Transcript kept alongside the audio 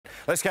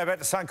Let's go back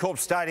to Suncorp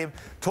Stadium.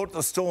 Talk to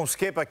the Storm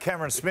skipper,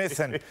 Cameron Smith.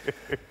 And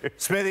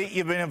Smithy,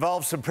 you've been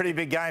involved in some pretty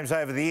big games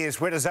over the years.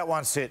 Where does that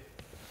one sit?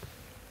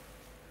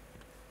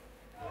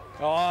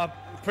 Oh,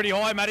 pretty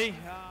high, Matty.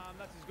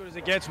 That's as good as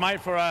it gets,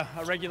 mate, for a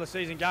regular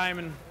season game.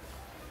 And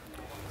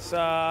it's,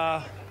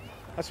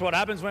 that's what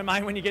happens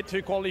when you get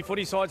two quality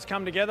footy sides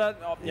come together.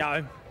 You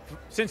know,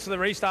 since the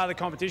restart of the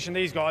competition,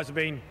 these guys have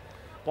been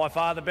by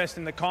far the best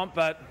in the comp,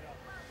 but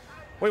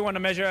we want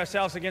to measure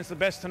ourselves against the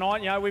best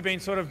tonight. You know, we've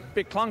been sort of a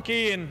bit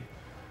clunky and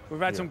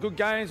we've had some good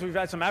games, we've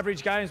had some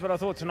average games, but I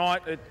thought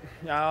tonight,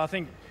 I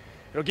think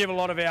it'll give a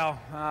lot of our,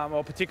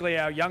 well, particularly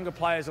our younger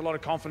players, a lot of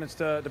confidence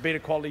to beat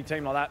a quality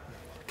team like that.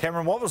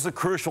 Cameron, what was the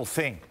crucial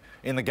thing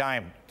in the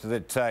game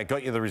that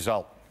got you the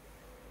result?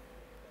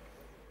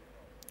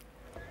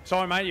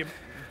 Sorry, mate.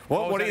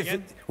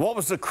 What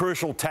was the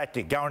crucial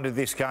tactic going to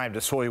this game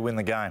that saw you win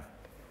the game?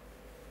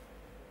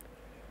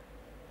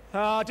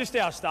 Just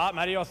our start,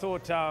 Matty. I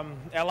thought our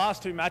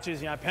last two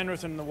matches, you know,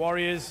 Penrith and the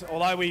Warriors,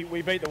 although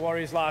we beat the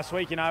Warriors last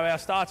week, you know, our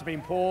starts have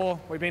been poor.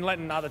 We've been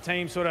letting other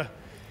teams sort of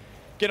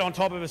get on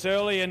top of us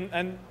early,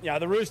 and you know,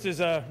 the Roosters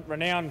are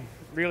renowned,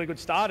 really good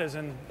starters,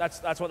 and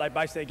that's what they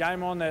base their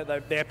game on,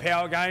 their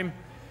power game.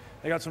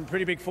 They got some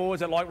pretty big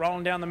forwards that like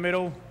rolling down the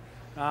middle.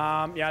 You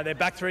know, their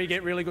back three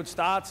get really good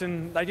starts,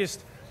 and they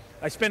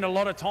spend a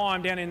lot of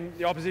time down in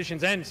the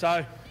opposition's end.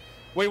 So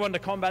we wanted to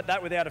combat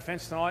that with our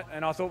defence tonight,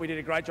 and I thought we did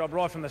a great job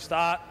right from the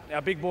start.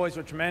 Our big boys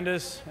were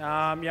tremendous.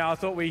 Yeah, I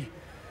thought we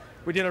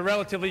did a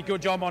relatively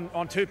good job on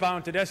Tupou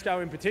and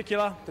Tedesco in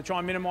particular to try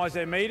and minimise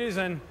their metres,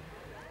 and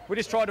we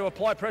just tried to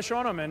apply pressure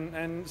on them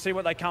and see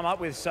what they come up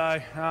with. So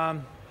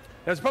there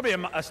was probably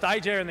a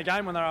stage there in the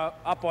game when they were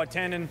up by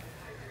 10, and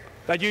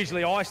they'd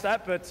usually ice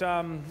that, but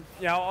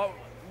you know,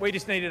 we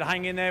just needed to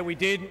hang in there. We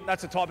did.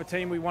 That's the type of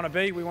team we want to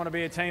be. We want to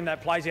be a team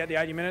that plays out the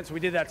 80 minutes. We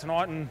did that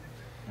tonight, and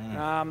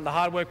the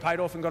hard work paid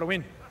off and got a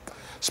win.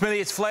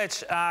 Smithy, it's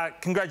Fletch.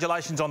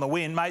 Congratulations on the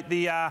win, mate.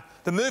 The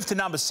move to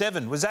number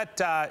 7, was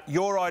that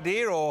your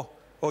idea or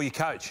your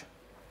coach?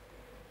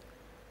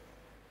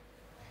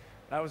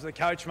 That was the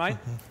coach, mate.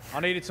 I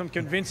needed some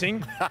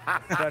convincing,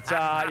 but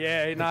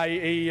yeah,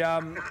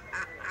 no,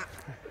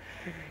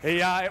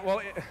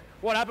 well,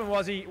 what happened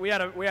was it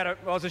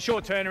was a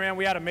short turnaround.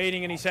 We had a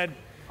meeting, and he said,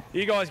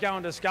 "You guys go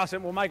and discuss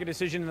it. We'll make a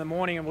decision in the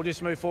morning, and we'll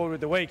just move forward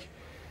with the week."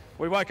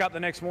 We woke up the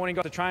next morning,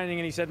 got to training,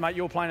 and he said, "Mate,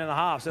 you're playing in the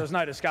half." So there was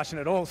no discussion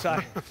at all.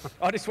 So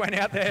I just went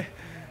out there,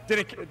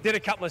 did a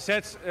couple of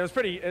sets. It was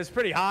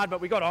pretty hard,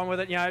 but we got on with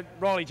it. You know,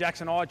 Riley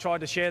Jackson and I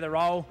tried to share the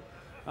role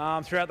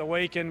throughout the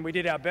week, and we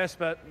did our best.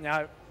 But you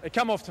know, it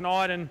come off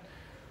tonight, and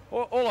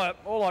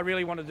all I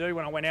really wanted to do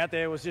when I went out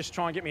there was just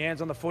try and get my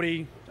hands on the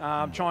footy,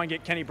 try and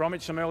get Kenny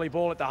Bromwich some early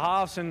ball at the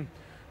halves, and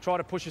try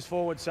to push us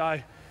forward. So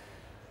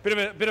bit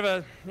of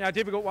a you know,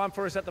 difficult one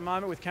for us at the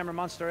moment with Cameron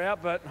Munster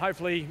out, but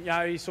hopefully, you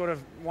know, he's sort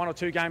of 1 or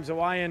 2 games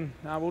away, and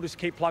we'll just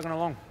keep plugging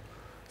along.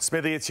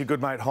 Smithy, it's your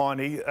good mate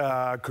Heine.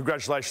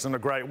 Congratulations on a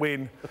great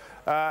win.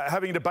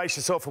 Having to base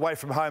yourself away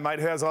from home, mate,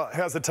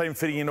 how's the team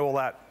fitting in all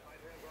that?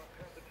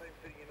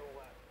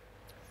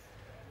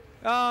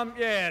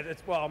 Yeah,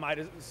 well, mate,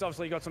 it's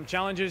obviously got some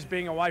challenges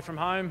being away from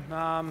home.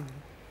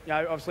 You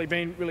know, obviously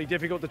been really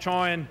difficult to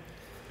try and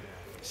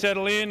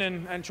settle in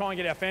and try and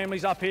get our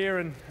families up here,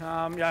 and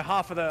you know,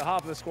 half of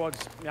the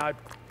squad's, you know,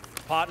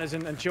 partners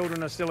and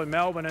children are still in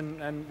Melbourne,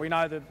 and we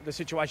know the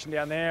situation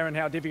down there and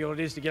how difficult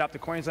it is to get up to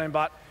Queensland,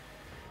 but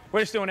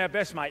we're just doing our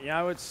best, mate. You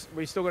know,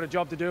 we still got a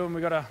job to do, and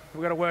we got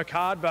to work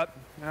hard, but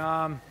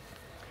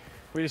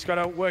we just got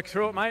to work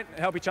through it, mate.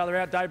 Help each other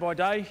out day by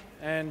day,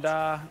 and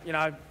you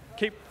know,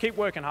 keep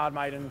working hard,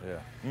 mate.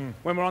 And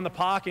when we're on the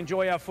park,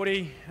 enjoy our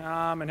footy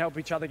and help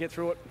each other get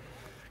through it.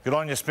 Good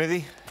on you,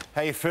 Smithy.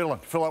 How you feeling?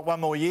 Feel like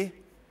one more year?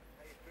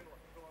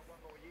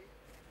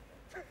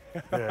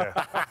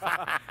 Yeah.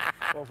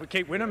 Well, if we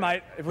keep winning,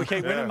 mate. If we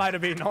keep winning, mate,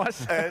 it'd be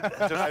nice. It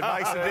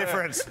makes a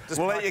difference.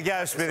 We'll let you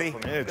go, Smithy.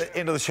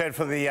 Into the shed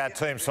for the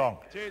team song.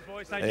 Cheers,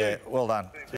 boys. Thank you. Well done.